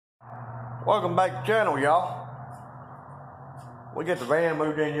Welcome back to the channel, y'all. We get the van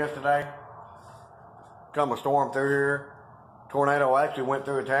moved in yesterday. Come a storm through here. Tornado actually went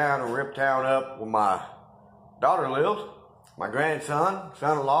through a town and ripped town up where my daughter lives, my grandson,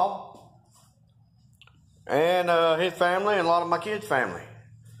 son-in-law, and his family and a lot of my kids' family.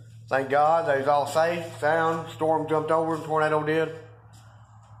 Thank God they was all safe, sound. Storm jumped over them, tornado did.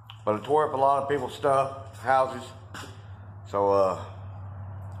 But it tore up a lot of people's stuff, houses. So,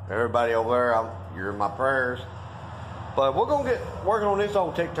 everybody over there, you're in my prayers. But we're going to get working on this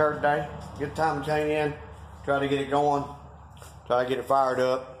old tick turd today. Get the timing chain in, try to get it going, try to get it fired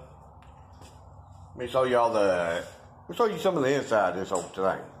up. Let me show you some of the inside of this old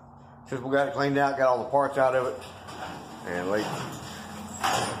thing. Since we got it cleaned out, got all the parts out of it, and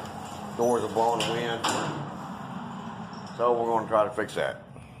doors are blowing the wind. So we're going to try to fix that.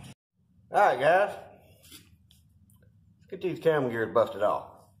 Alright guys, let's get these cam gears busted off.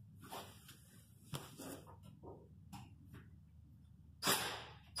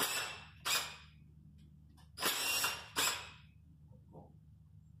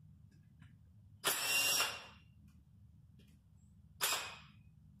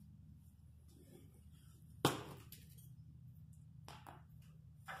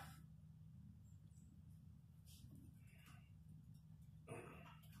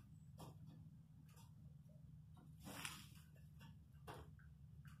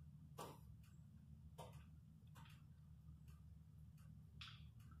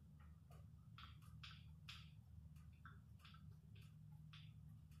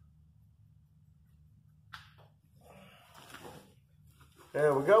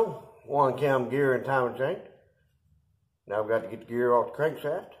 There we go. One cam gear and timing chain. Now we've got to get the gear off the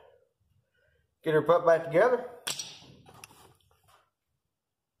crankshaft. Get her put back together.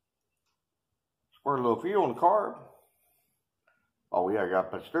 Squirt a little fuel on the carb. Oh yeah, I got to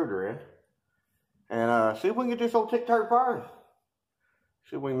put a screwdriver in. And see if we can get this old tick turd firing.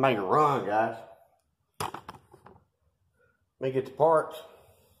 See if we can make it run, guys. Let me get the parts.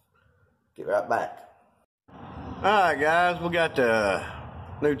 Get right back. Alright guys, we got the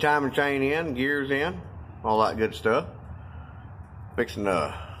new timing chain in, gears in, all that good stuff. Fixing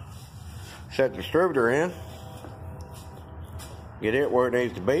to set the distributor in. Get it where it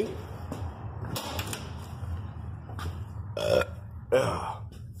needs to be.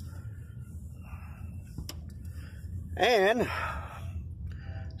 And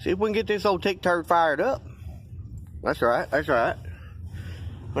see if we can get this old tick turd fired up. That's right, that's right.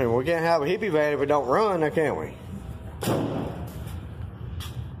 I mean, we can't have a hippie van if it don't run, now can we?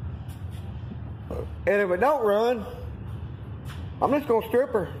 And if it don't run, I'm just gonna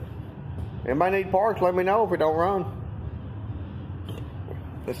strip her. Anybody need parts, let me know if it don't run.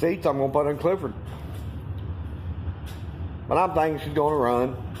 The seats I'm gonna put in Clifford. But I'm thinking she's gonna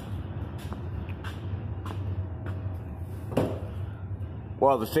run.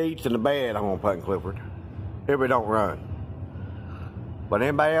 Well, the seats and the bed I'm gonna put in Clifford. If it don't run. But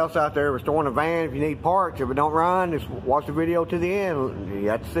anybody else out there restoring a van, if you need parts, if it don't run, just watch the video to the end. You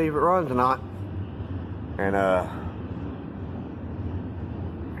have to see if it runs or not. And,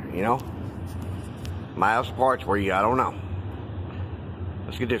 you know, might have some parts for you, I don't know.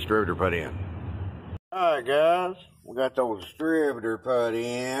 Let's get this distributor put in. Alright guys, we got those distributor put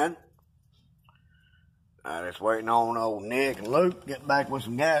in. Just waiting on old Nick and Luke to get back with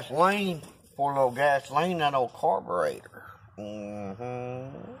some gasoline. Pour a little gasoline in that old carburetor. In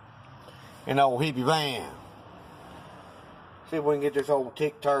the old hippie van. See if we can get this old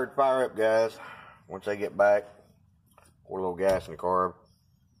tick turd fire up, guys. Once they get back, pour a little gas in the carb.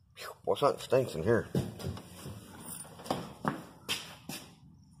 What's that stinks in here?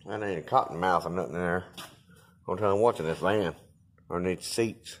 That ain't a cotton mouth or nothing in there. I'm trying to watch in this van underneath the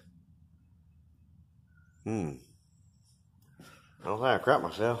seats. I don't think I crap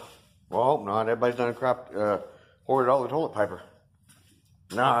myself. Well, I hope not. Everybody's done crap. Poured all the toilet paper.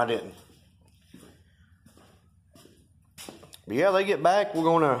 No, I didn't. But yeah, they get back. We're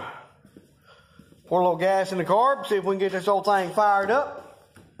gonna pour a little gas in the carb, see if we can get this old thing fired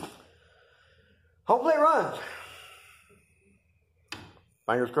up. Hopefully it runs.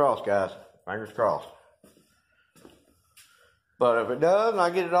 Fingers crossed, guys. Fingers crossed. But if it does, and I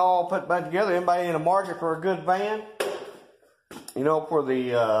get it all put back together, anybody in the market for a good van, you know, for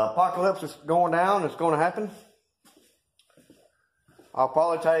the apocalypse that's going down, it's going to happen. I'll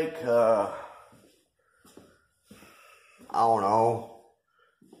probably take, I don't know,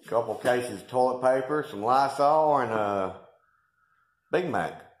 a couple cases of toilet paper, some Lysol, and a Big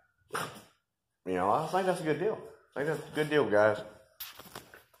Mac. You know, I think that's a good deal. I think that's a good deal, guys.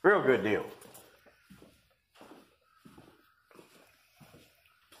 Real good deal.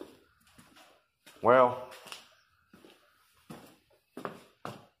 Well,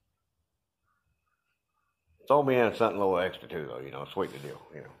 throw me in something a little extra too, though, you know, sweeten the deal,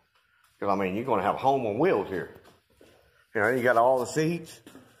 you know. Because, I mean, you're going to have a home on wheels here. You know, you got all the seats.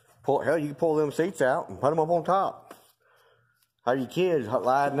 Hell, you can pull them seats out and put them up on top. Have your kids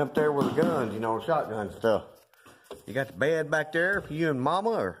lying up there with the guns, you know, shotguns and stuff. You got the bed back there for you and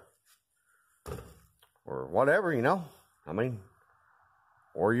mama or whatever, you know. I mean,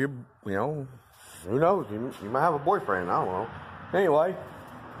 or you know, who knows? You might have a boyfriend, I don't know. Anyway,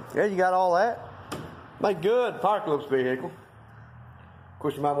 yeah, you got all that. Make good apocalypse vehicle. Of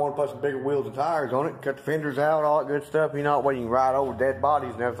course, you might want to put some bigger wheels and tires on it, cut the fenders out, all that good stuff. You know, where you can ride over dead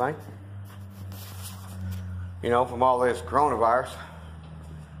bodies and everything. You know, from all this coronavirus.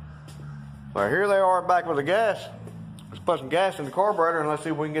 But here they are back with the gas. Let's put some gas in the carburetor and let's see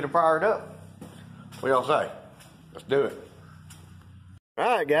if we can get it fired up. What y'all say? Let's do it.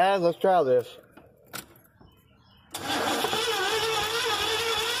 Alright guys, let's try this.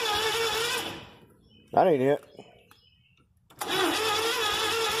 That ain't it.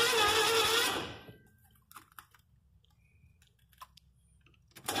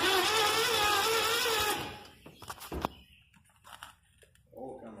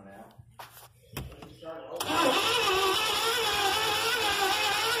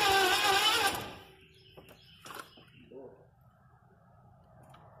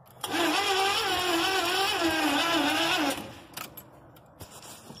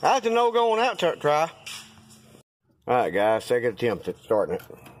 That's a no going out try. Alright guys, second attempt at starting it.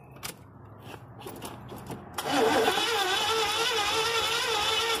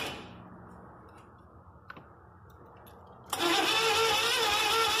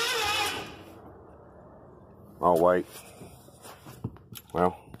 Oh wait.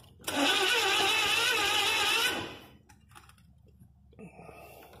 Well.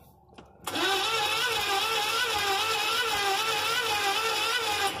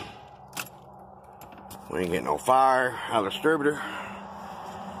 We ain't getting no fire out of the distributor.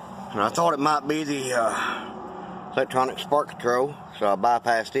 And I thought it might be the electronic spark control, so I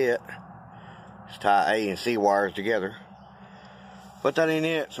bypassed it. Just tie A and C wires together. But that ain't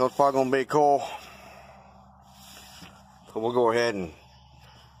it, so it's probably gonna be cool. So we'll go ahead and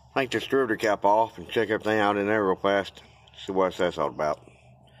take the distributor cap off and check everything out in there real fast. See what that's all about.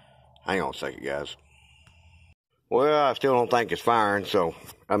 Hang on a second, guys. Well, I still don't think it's firing, so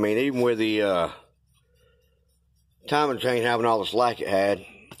I mean, even with the timing chain having all the slack it had,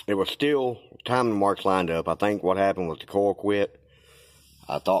 it was still timing marks lined up. I think what happened was the coil quit.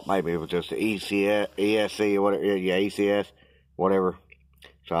 I thought maybe it was just the ESC or whatever, yeah, ECS, whatever.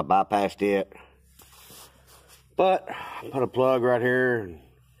 So I bypassed it. But I put a plug right here, and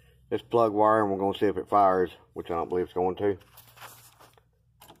this plug wire, and we're going to see if it fires, which I don't believe it's going to.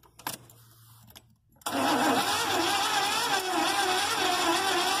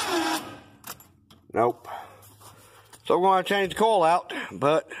 Nope. So we're going to change the coil out,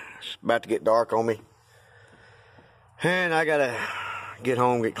 but it's about to get dark on me. And I got to get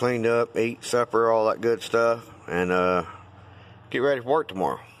home, get cleaned up, eat supper, all that good stuff, and get ready for work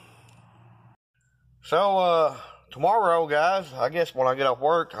tomorrow. So, tomorrow, guys, I guess when I get off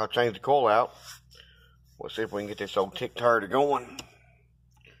work, I'll change the coil out. We'll see if we can get this old tick-tarter going.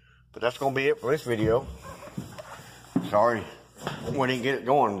 But that's going to be it for this video. Sorry we didn't get it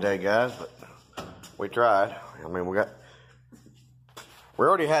going today, guys, but we tried. I mean, we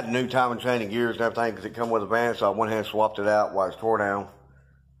already had the new timing chain and gears and everything because it come with a van, so I went ahead and swapped it out while it's tore down.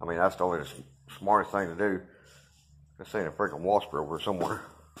 I mean, that's totally the smartest thing to do. This ain't a freaking wasp over somewhere.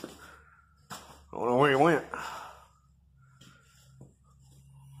 I don't know where he went.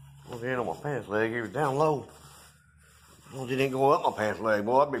 Well, in on my pants leg, he was down low. Well, he didn't go up my pants leg,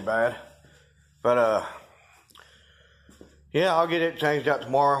 boy, that'd be bad. But, yeah, I'll get it changed out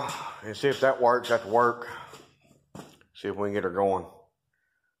tomorrow and see if that works after work. See if we can get her going.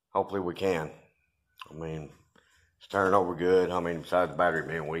 Hopefully we can. I mean, it's turning over good. I mean, besides the battery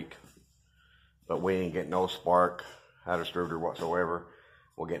being weak. But we ain't getting no spark out of the distributor whatsoever.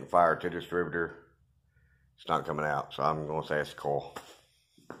 We're getting fire to the distributor. It's not coming out, so I'm going to say it's cool.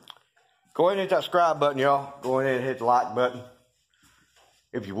 Go ahead and hit that subscribe button, y'all. Go ahead and hit the like button.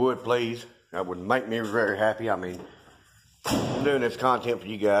 If you would, please. That would make me very happy. I mean, I'm doing this content for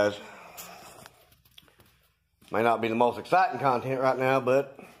you guys. May not be the most exciting content right now,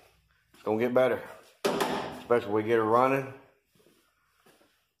 but it's going to get better. Especially when we get her running.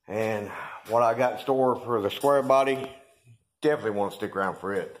 And what I got in store for the square body, definitely want to stick around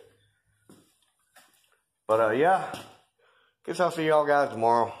for it. But yeah, guess I'll see y'all guys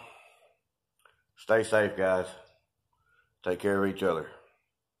tomorrow. Stay safe, guys. Take care of each other.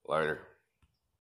 Later.